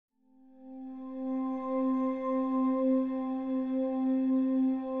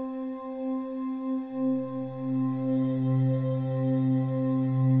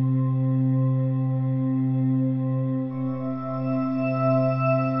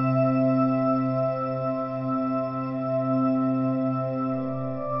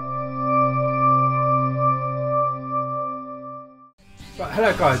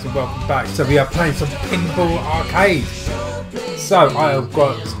Hello guys and welcome back. So we are playing some Pinball Arcade. So I have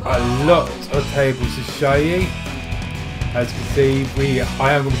got a lot of tables to show you. As you can see,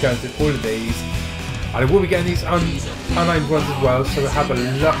 I am going to be going through all of these. And I will be getting these unnamed ones as well, so we'll have a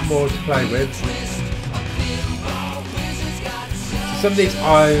lot more to play with. So some of these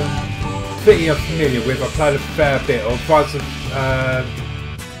I'm pretty unfamiliar with. I played a fair bit of. Rise of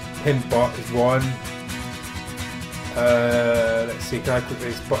Pinball is one. Let's see, can I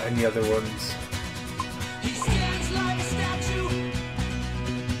quickly spot any other ones?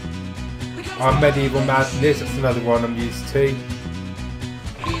 Medieval Madness, that's another one I'm used to.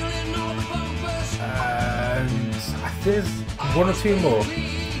 And I think there's one or two more.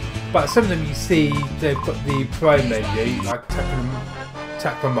 But some of them you see, they've got the Pro menu, like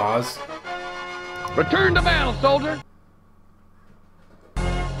Attack from Mars. Return to battle, soldier!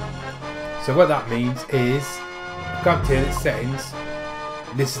 So what that means is, go up to here, it's settings,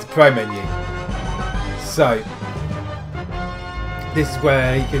 this is the Pro menu. So, this is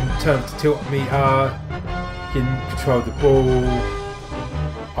where you can turn the tilt meter, you can control the ball,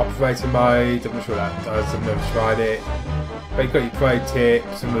 operator mode, I'm not sure what that does, I've never tried it. But you've got your pro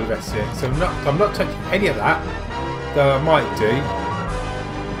tips and all the rest of it. So I'm not touching any of that, though I might do,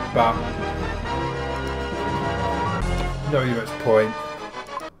 but not really much point.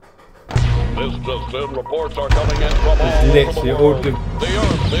 This just in, reports are coming in from all over the world. The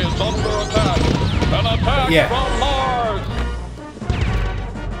Earth is under attack. An attack from Mars!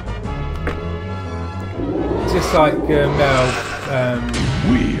 Just like Mel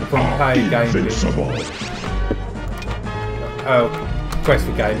from Play Gaming. Oh, Quest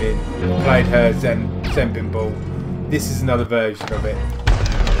for Gaming. Played her Zen Pinball. This is another version of it.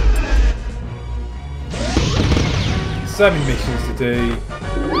 So many missions to do.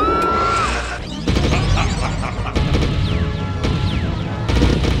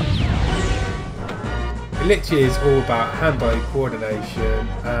 It literally is all about hand-eye coordination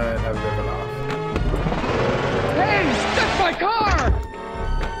and having a bit of a laugh. Hey, that's my car!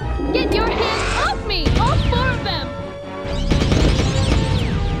 Get your hands off me! All four of them!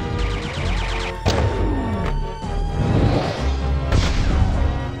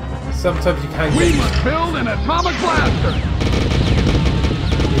 Sometimes you can We must build an atomic blaster!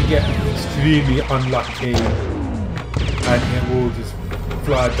 You get extremely unlucky and it will just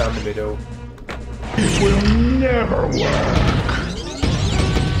fly down the middle. It will never work.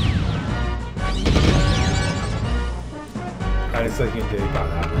 And it's nothing you can do about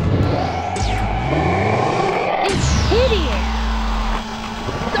that. It's hideous!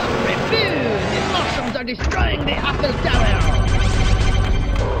 Don't refuse! The Martians are destroying the Apple Tower!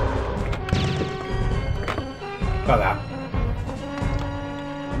 About that.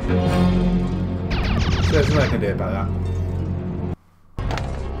 So there's nothing I can do about that.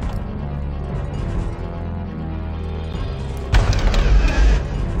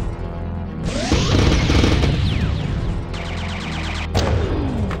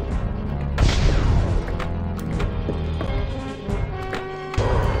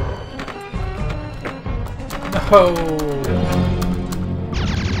 Oh.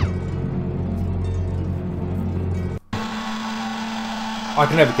 I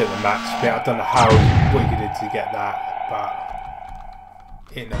can never get the match bit. I don't know what you did to get that, but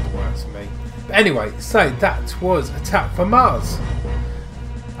it never works for me. But anyway, so that was Attack from Mars.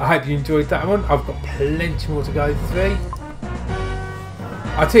 I hope you enjoyed that one. I've got plenty more to go through.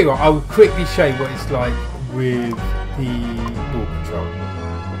 I'll tell you what, I'll quickly show you what it's like with the ball control.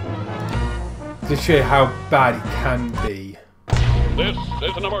 To show you how bad it can be. This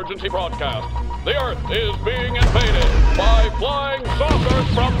is an emergency broadcast. The Earth is being invaded by flying saucers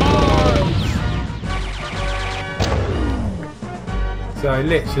from Mars! So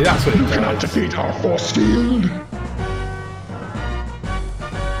literally, that's what it does. You cannot defeat our force field.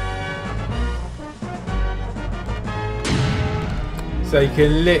 So you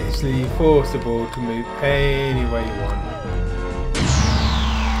can literally force the ball to move any way you want.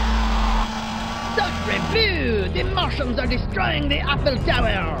 Don't refuse! The Martians are destroying the Apple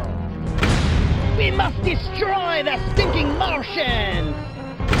Tower! We must destroy the stinking Martians!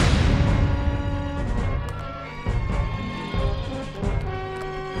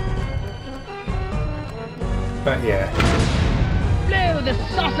 But yeah. Blow the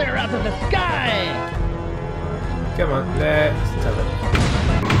saucer out of the sky! Come on, let's tell it.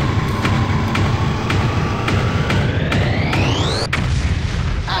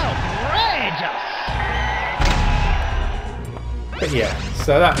 Outrageous! But yeah,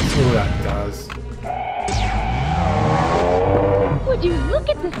 so that's all that does. Would you look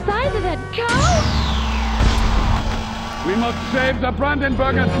at the size of that cow? We must save the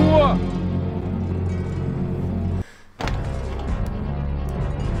Brandenburger Tor!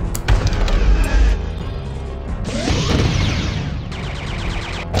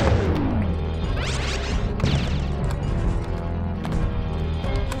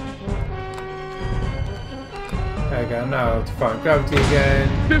 There we go, now to find gravity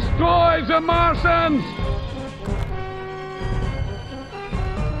again. Destroy the Martians!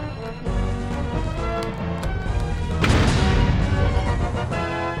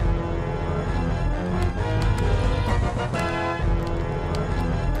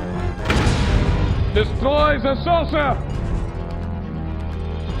 Destroy the saucer!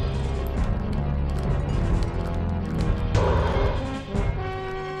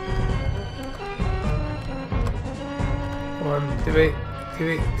 Come on, do it, do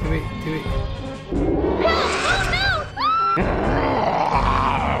it, do it, do it.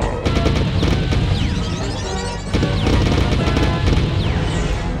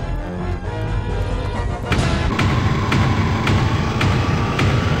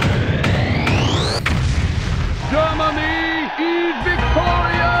 Germany is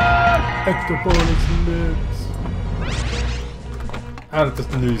victorious! Extra bonus lives. And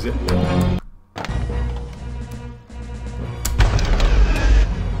just lose it.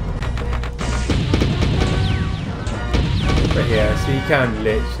 But yeah, so you can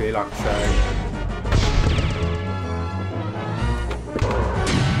literally, like I say,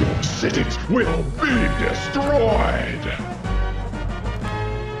 Your cities will be destroyed!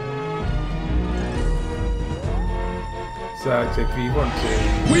 so if you want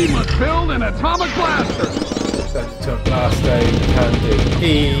to, We must build an atomic blaster! so to blaster, you can do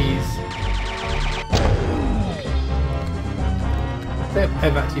ease.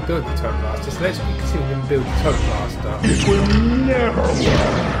 They've actually built the Toad Blaster, so let's see if we can build the Toad Blaster. It will never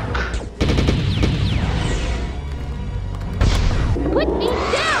work! Put me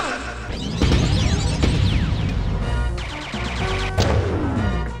down!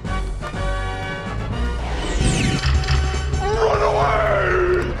 Run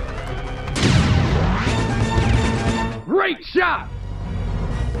away! Great shot!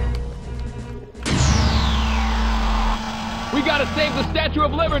 We gotta save the Statue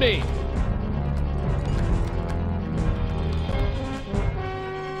of Liberty!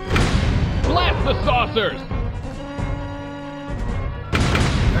 Blast the saucers!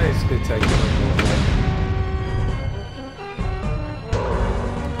 It's going to take a little more.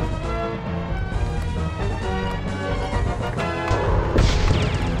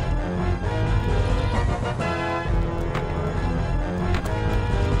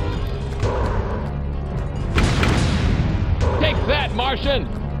 Take that, Martian!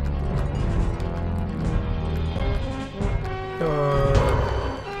 Come on.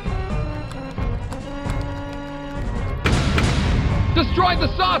 Destroy the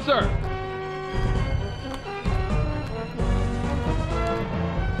saucer!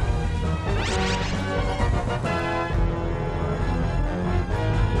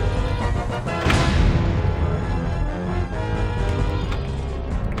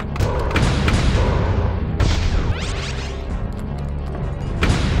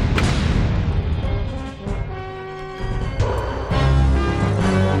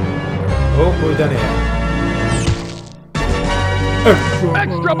 Oh, we're done here.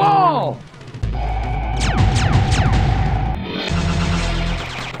 Extra ball!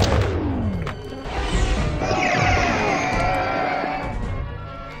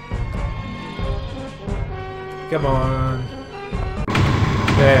 Come on.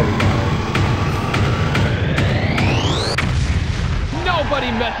 There we go.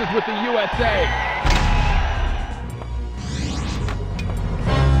 Nobody messes with the USA!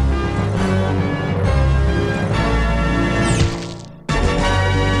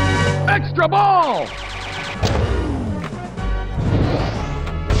 Extra ball!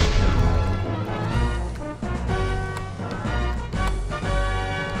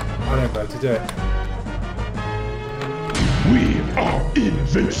 I don't know how to do it. We are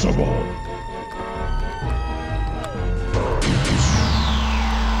invincible!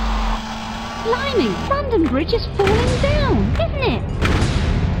 Blimey, London Bridge is falling down, isn't it?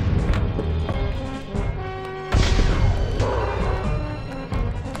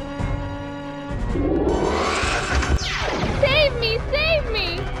 Save me! Save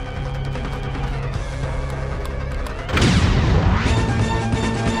me!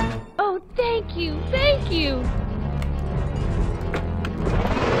 Oh, thank you! Thank you!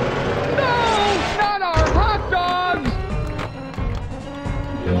 No! Not our hot dogs!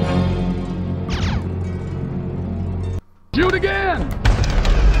 Shoot again!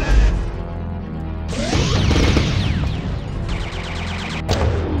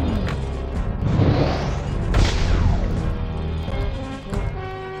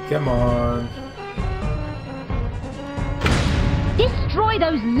 Come on. Destroy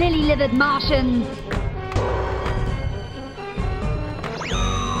those lily-livered Martians!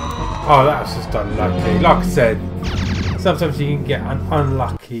 Oh, that was just unlucky. Like I said, sometimes you can get an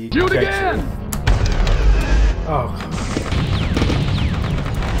unlucky Shoot again! Oh.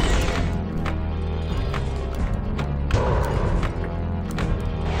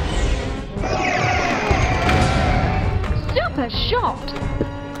 Super shot!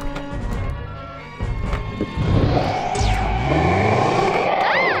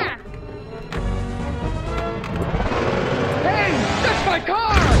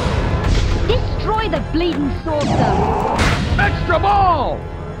 Destroy the bleeding saucer! Extra ball!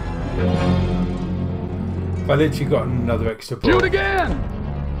 I literally got another extra ball. Shoot again!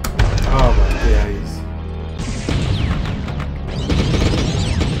 Oh my days.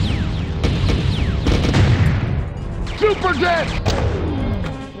 Super jet!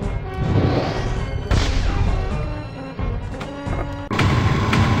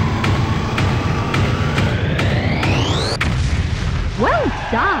 Well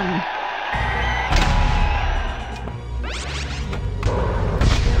done!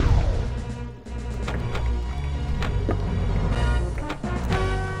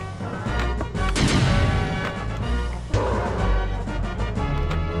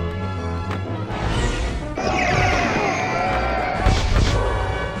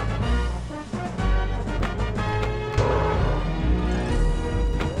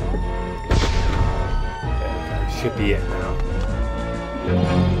 Should be it now.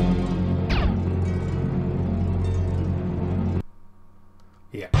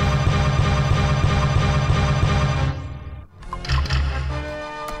 Yeah.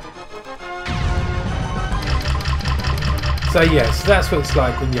 So yes, that's what it's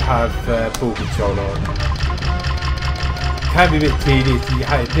like when you have ball control on. Can be a bit tedious, you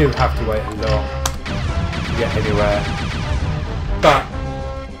do have to wait a lot to get anywhere. But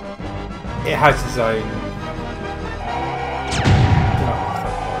it has its own.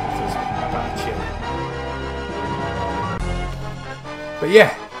 But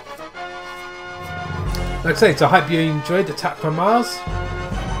yeah, like I say, so I hope you enjoyed the Attack from Mars.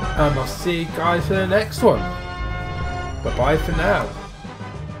 I'll see you guys for the next one. Bye bye for now.